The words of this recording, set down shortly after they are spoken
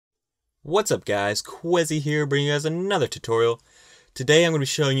What's up guys, Quezzy here bringing you guys another tutorial. Today I'm going to be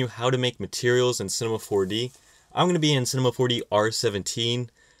showing you how to make materials in Cinema 4D. I'm going to be in Cinema 4D R17.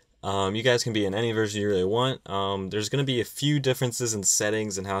 You guys can be in any version you really want. There's going to be a few differences in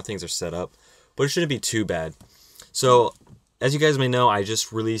settings and how things are set up, but it shouldn't be too bad. So, as you guys may know, I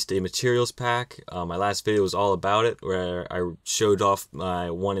just released a materials pack. My last video was all about it, where I showed off my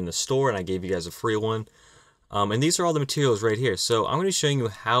one in the store and I gave you guys a free one. And these are all the materials right here. So I'm going to be showing you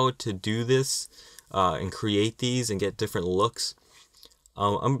how to do this and create these and get different looks.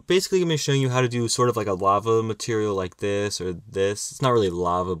 I'm basically going to be showing you how to do sort of like a lava material like this or this. It's not really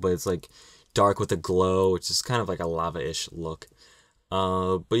lava, but it's like dark with a glow, which is kind of like a lava-ish look.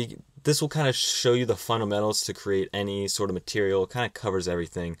 This will kind of show you the fundamentals to create any sort of material. It kind of covers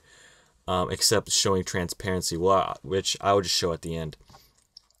everything except showing transparency, which I will just show at the end.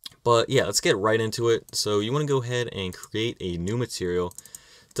 But yeah, let's get right into it. So you want to go ahead and create a new material,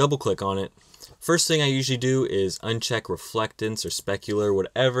 double click on it. First thing I usually do is uncheck reflectance or specular,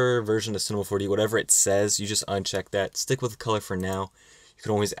 whatever version of Cinema 4D, whatever it says, you just uncheck that. Stick with the color for now. You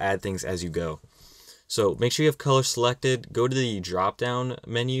can always add things as you go. So make sure you have color selected, go to the drop down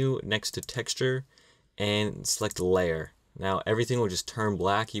menu next to texture and select layer. Now everything will just turn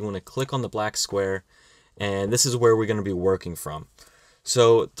black. You want to click on the black square and this is where we're going to be working from.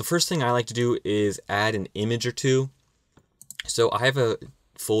 So the first thing I like to do is add an image or two. So I have a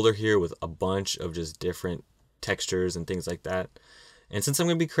folder here with a bunch of just different textures and things like that. And since I'm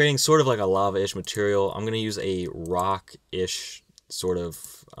going to be creating sort of like a lava-ish material, I'm going to use a rock-ish sort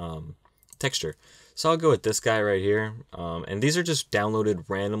of texture. So I'll go with this guy right here. And these are just downloaded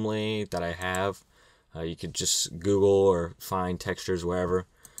randomly that I have. You could just Google or find textures wherever.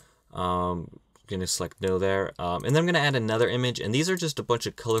 Gonna select no there, and then I'm gonna add another image, and these are just a bunch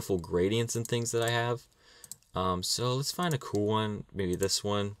of colorful gradients and things that I have. So let's find a cool one, maybe this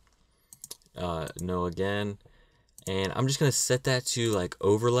one. No again, and I'm just gonna set that to like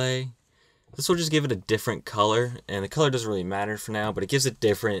overlay. This will just give it a different color, and the color doesn't really matter for now, but it gives it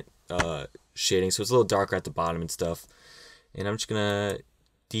different shading, so it's a little darker at the bottom and stuff. And I'm just gonna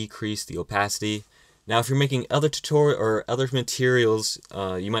decrease the opacity. Now, if you're making other tutorial or other materials,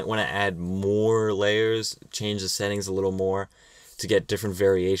 you might want to add more layers, change the settings a little more to get different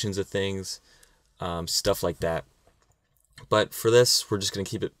variations of things, stuff like that. But for this, we're just going to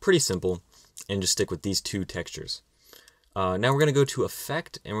keep it pretty simple and just stick with these two textures. Now we're going to go to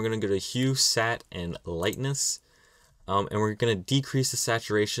Effect, and we're going to go to Hue, Sat, and Lightness. And we're going to decrease the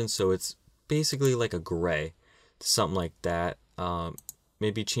saturation so it's basically like a gray, something like that.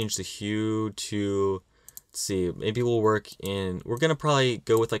 Maybe change the hue to, let's see, maybe we'll work in, we're going to probably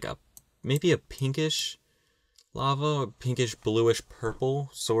go with like maybe a pinkish lava, or pinkish bluish purple,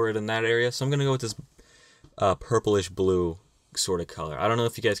 sort of in that area. So I'm going to go with this purplish blue sort of color. I don't know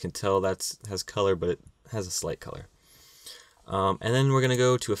if you guys can tell that has color, but it has a slight color. And then we're going to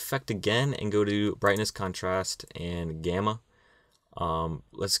go to Effect again and go to Brightness, Contrast, and Gamma.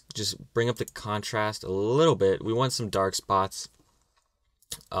 Let's just bring up the contrast a little bit. We want some dark spots.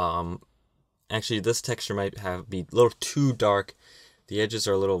 Actually this texture might be a little too dark. The edges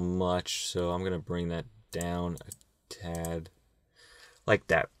are a little much, so I'm gonna bring that down a tad like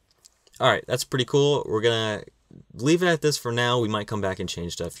that. Alright, that's pretty cool. We're gonna leave it at this for now. We might come back and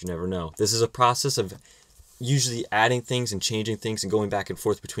change stuff, you never know. This is a process of usually adding things and changing things and going back and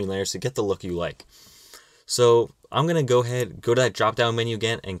forth between layers to get the look you like. So I'm gonna go ahead, go to that drop down menu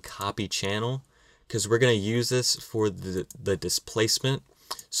again and copy channel, because we're gonna use this for the displacement.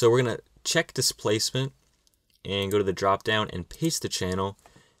 So we're going to check displacement and go to the drop down and paste the channel.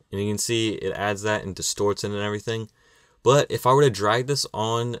 And you can see it adds that and distorts it and everything. But if I were to drag this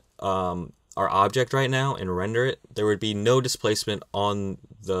on our object right now and render it, there would be no displacement on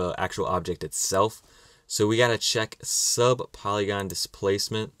the actual object itself. So we got to check sub polygon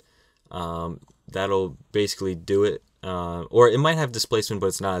displacement. That'll basically do it. Or it might have displacement, but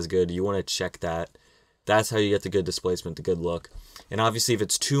it's not as good. You want to check that. That's how you get the good displacement, the good look. And obviously if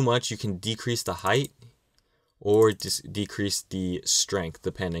it's too much, you can decrease the height or just decrease the strength,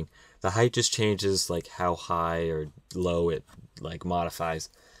 depending. The height just changes like how high or low it like modifies,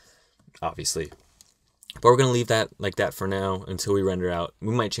 obviously. But we're going to leave that like that for now until we render out.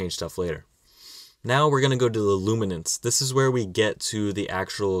 We might change stuff later. Now we're going to go to the luminance. This is where we get to the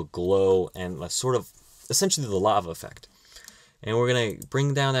actual glow and sort of essentially the lava effect. And we're going to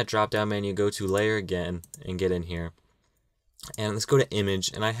bring down that drop down menu, go to layer again and get in here. And let's go to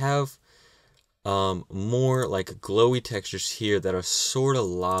image, and I have more like glowy textures here that are sort of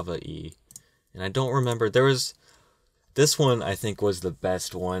lava-y. And I don't remember, there was, this one I think was the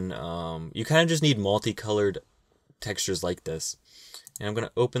best one. You kind of just need multicolored textures like this. And I'm going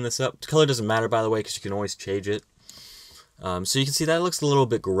to open this up. The color doesn't matter, by the way, because you can always change it. So you can see that looks a little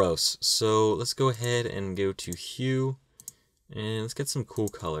bit gross. So let's go ahead and go to hue. And let's get some cool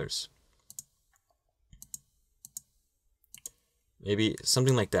colors. Maybe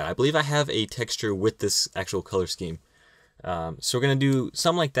something like that. I believe I have a texture with this actual color scheme. So we're going to do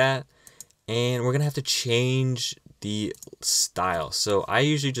something like that. And we're going to have to change the style. So I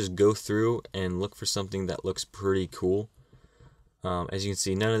usually just go through and look for something that looks pretty cool. As you can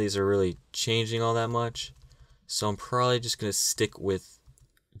see, none of these are really changing all that much. So I'm probably just going to stick with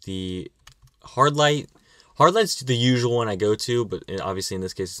the hard light. Hard light's the usual one I go to, but obviously in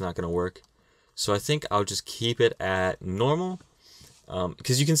this case it's not going to work. So I think I'll just keep it at normal.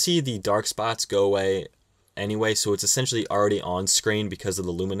 Because you can see the dark spots go away anyway, so it's essentially already on screen because of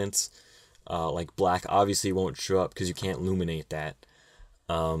the luminance. Like black obviously won't show up because you can't illuminate that.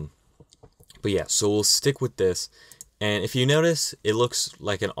 But yeah, so we'll stick with this. And if you notice, it looks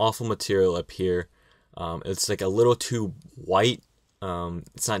like an awful material up here. It's like a little too white.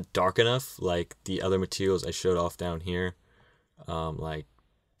 It's not dark enough like the other materials I showed off down here. Like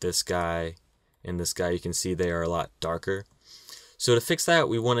this guy and this guy, you can see they are a lot darker. So to fix that,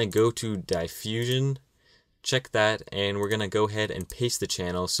 we want to go to diffusion, check that, and we're going to go ahead and paste the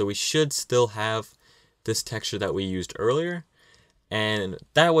channel. So we should still have this texture that we used earlier. And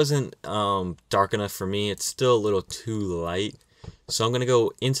that wasn't dark enough for me. It's still a little too light. So I'm going to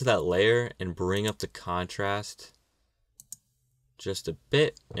go into that layer and bring up the contrast just a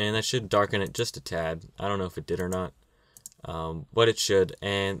bit. And that should darken it just a tad. I don't know if it did or not, but it should.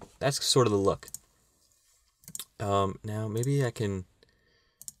 And that's sort of the look. Now maybe I can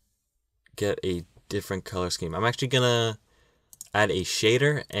get a different color scheme. I'm actually gonna add a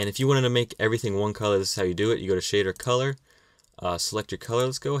shader, and if you wanted to make everything one color, this is how you do it. You go to shader color, select your color.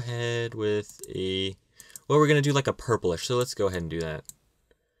 Let's go ahead with a, well, we're gonna do like a purplish, so let's go ahead and do that.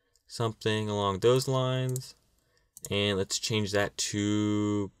 Something along those lines, and let's change that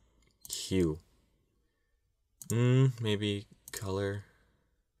to hue. Maybe color.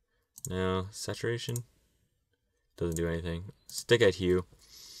 No, saturation. Doesn't do anything. Stick at hue.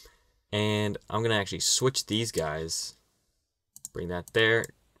 And I'm going to actually switch these guys. Bring that there.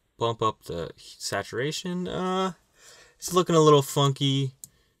 Bump up the saturation. It's looking a little funky.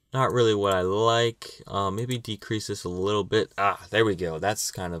 Not really what I like. Maybe decrease this a little bit. There we go. That's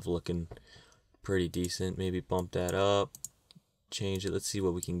kind of looking pretty decent. Maybe bump that up. Change it. Let's see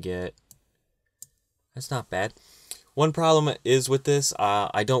what we can get. That's not bad. One problem is with this,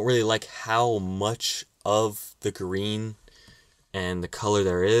 I don't really like how much of the green and the color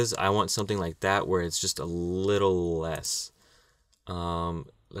there is. I want something like that where it's just a little less.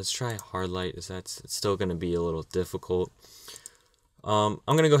 Let's try hard light. It's still going to be a little difficult. I'm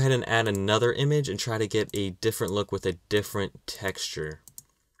going to go ahead and add another image and try to get a different look with a different texture.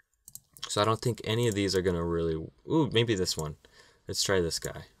 So I don't think any of these are going to really... Ooh, maybe this one. Let's try this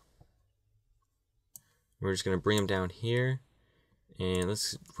guy. We're just going to bring him down here. And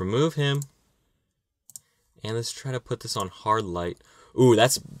let's remove him. And let's try to put this on hard light. Ooh,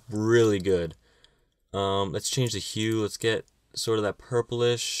 that's really good. Let's change the hue. Let's get sort of that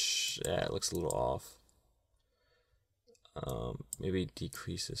purplish. Yeah, it looks a little off. Maybe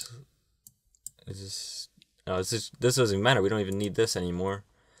decrease this. Is this? Oh, this doesn't even matter. We don't even need this anymore.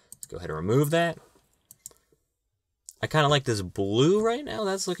 Let's go ahead and remove that. I kind of like this blue right now.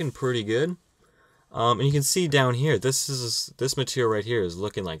 That's looking pretty good. And you can see down here, this material right here is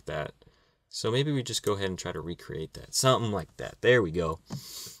looking like that. So maybe we just go ahead and try to recreate that. Something like that. There we go.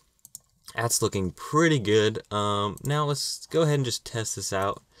 That's looking pretty good. Now let's go ahead and just test this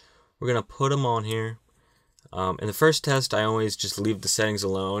out. We're going to put them on here. In the first test, I always just leave the settings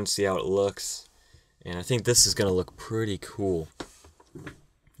alone, see how it looks. And I think this is going to look pretty cool.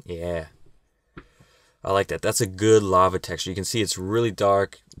 Yeah. I like that. That's a good lava texture. You can see it's really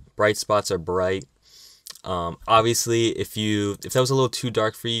dark. Bright spots are bright. Obviously, if that was a little too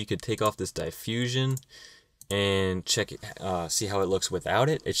dark for you, you could take off this diffusion and check it, see how it looks without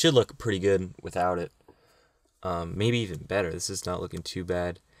it. It should look pretty good without it. Maybe even better. This is not looking too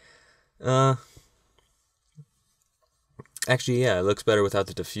bad. Actually, yeah, it looks better without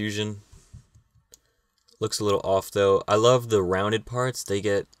the diffusion. Looks a little off though. I love the rounded parts. They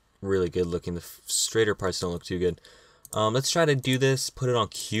get really good looking. The straighter parts don't look too good. Let's try to do this, put it on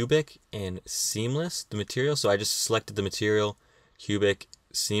cubic and seamless, the material. So I just selected the material, cubic,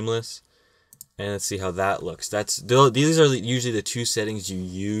 seamless, and let's see how that looks. These are usually the two settings you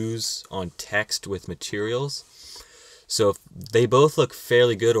use on text with materials. So if they both look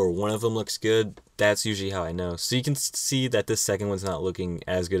fairly good or one of them looks good, that's usually how I know. So you can see that this second one's not looking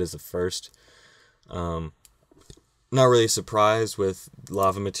as good as the first. not really surprised with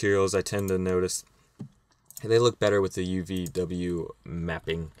lava materials. I tend to notice they look better with the UVW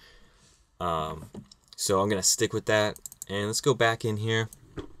mapping. So I'm going to stick with that. And let's go back in here.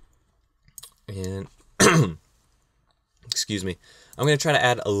 And, excuse me, I'm going to try to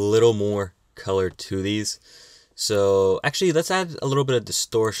add a little more color to these. So actually, let's add a little bit of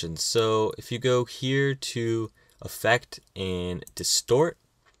distortion. So if you go here to Effect and Distort,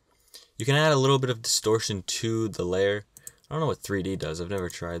 you can add a little bit of distortion to the layer. I don't know what 3D does. I've never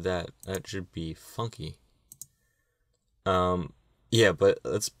tried that. That should be funky. Yeah, but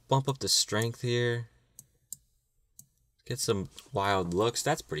let's bump up the strength here. Get some wild looks.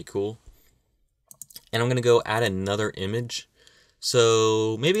 That's pretty cool. And I'm going to go add another image.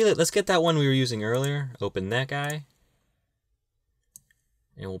 So maybe let's get that one we were using earlier. Open that guy.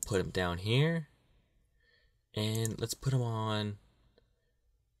 And we'll put him down here. And let's put him on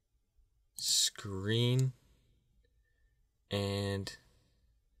screen. And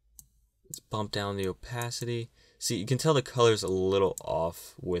let's bump down the opacity. See, you can tell the color's a little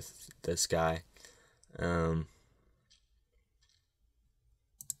off with this guy.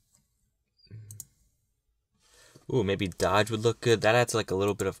 Ooh, maybe dodge would look good. That adds like a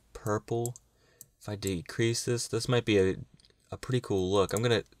little bit of purple. If I decrease this, this might be a pretty cool look. I'm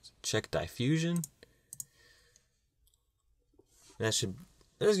gonna check diffusion. That's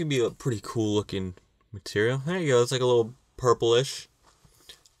gonna be a pretty cool looking material. There you go. It's like a little purplish.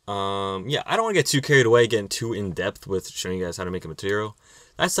 Yeah, I don't want to get too carried away, getting too in depth with showing you guys how to make a material.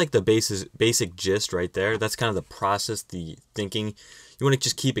 That's like the basic gist right there. That's kind of the process, the thinking. You want to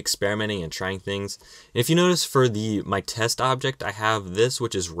just keep experimenting and trying things. And if you notice for my test object, I have this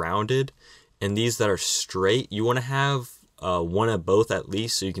which is rounded, and these that are straight. You want to have one of both at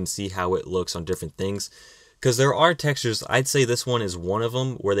least, so you can see how it looks on different things. Because there are textures, I'd say this one is one of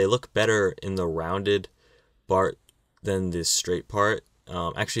them, where they look better in the rounded part than this straight part.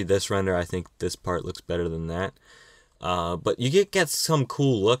 Actually, this render, I think this part looks better than that. But you get some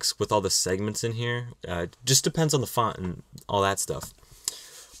cool looks with all the segments in here. Just depends on the font and all that stuff.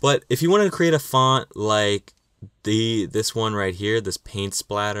 But if you want to create a font like this one right here, this paint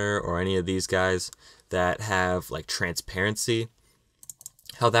splatter, or any of these guys that have like transparency,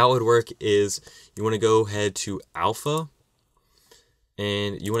 how that would work is you want to go ahead to alpha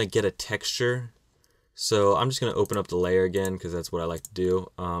and you want to get a texture. So I'm just going to open up the layer again because that's what I like to do.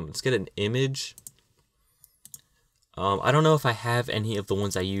 Let's get an image. I don't know if I have any of the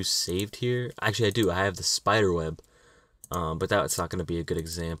ones I use saved here. Actually, I do. I have the spider web, but that's not going to be a good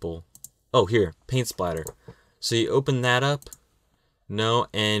example. Oh, here, paint splatter. So you open that up. No,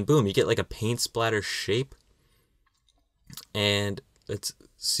 and boom, you get like a paint splatter shape. And let's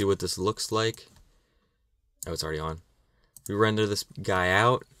see what this looks like. Oh, it's already on. We render this guy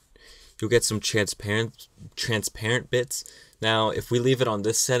out. You'll get some transparent bits. Now, if we leave it on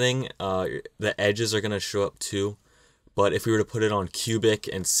this setting, the edges are going to show up too. But if we were to put it on cubic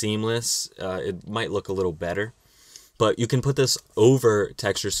and seamless, it might look a little better. But you can put this over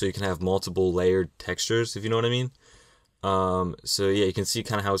texture so you can have multiple layered textures, if you know what I mean. So yeah, you can see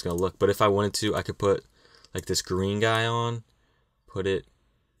kind of how it's going to look. But if I wanted to, I could put like this green guy on, put it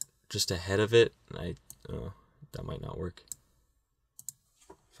just ahead of it. That might not work.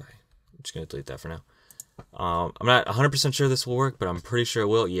 I'm just going to delete that for now. I'm not 100% sure this will work, but I'm pretty sure it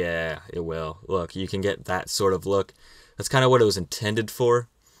will. Yeah, it will. Look, you can get that sort of look. That's kind of what it was intended for.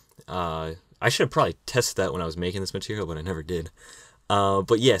 I should have probably tested that when I was making this material, but I never did.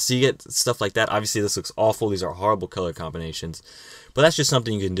 But yeah, so you get stuff like that. Obviously, this looks awful. These are horrible color combinations. But that's just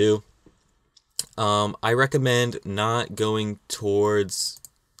something you can do. I recommend not going towards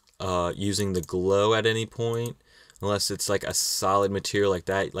using the glow at any point, unless it's like a solid material like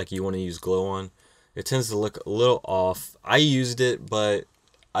that, like you want to use glow on. It tends to look a little off. I used it, but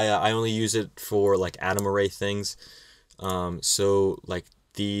I only use it for like atom array things. So like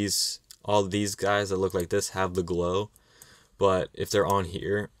all these guys that look like this have the glow, but if they're on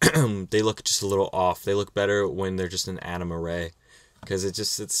here, they look just a little off. They look better when they're just an atom array, because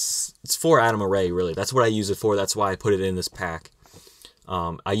it's for atom array really. That's what I use it for. That's why I put it in this pack.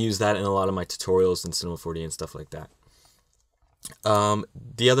 I use that in a lot of my tutorials in Cinema 4D and stuff like that.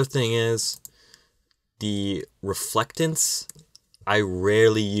 The other thing is the reflectance. I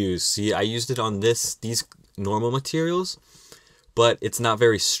rarely use. See, I used it on these normal materials, but it's not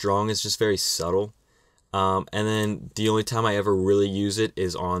very strong. It's just very subtle. And then the only time I ever really use it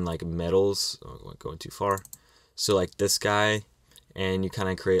is on like metals. Oh, I'm going too far. So like this guy, and you kind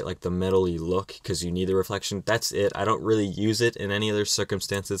of create like the metal-y look because you need the reflection. That's it. I don't really use it in any other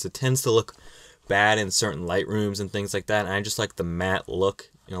circumstances. It tends to look bad in certain light rooms and things like that, and I just like the matte look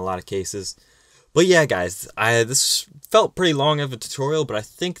in a lot of cases. But yeah, guys, this felt pretty long of a tutorial, but I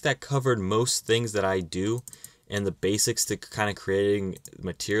think that covered most things that I do and the basics to kind of creating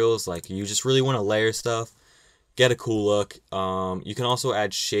materials. Like, you just really want to layer stuff, get a cool look. You can also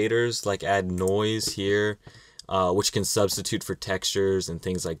add shaders, like add noise here, which can substitute for textures and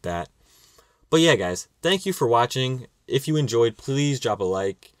things like that. But yeah, guys, thank you for watching. If you enjoyed, please drop a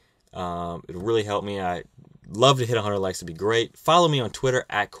like. It'll really help me. I love to hit 100 likes. It'd be great. Follow me on Twitter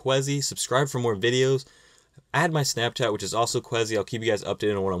at Quezzy. Subscribe for more videos. Add my Snapchat, which is also Quezzy. I'll keep you guys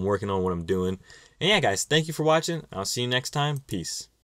updated on what I'm working on, what I'm doing. And yeah, guys, thank you for watching. I'll see you next time. Peace.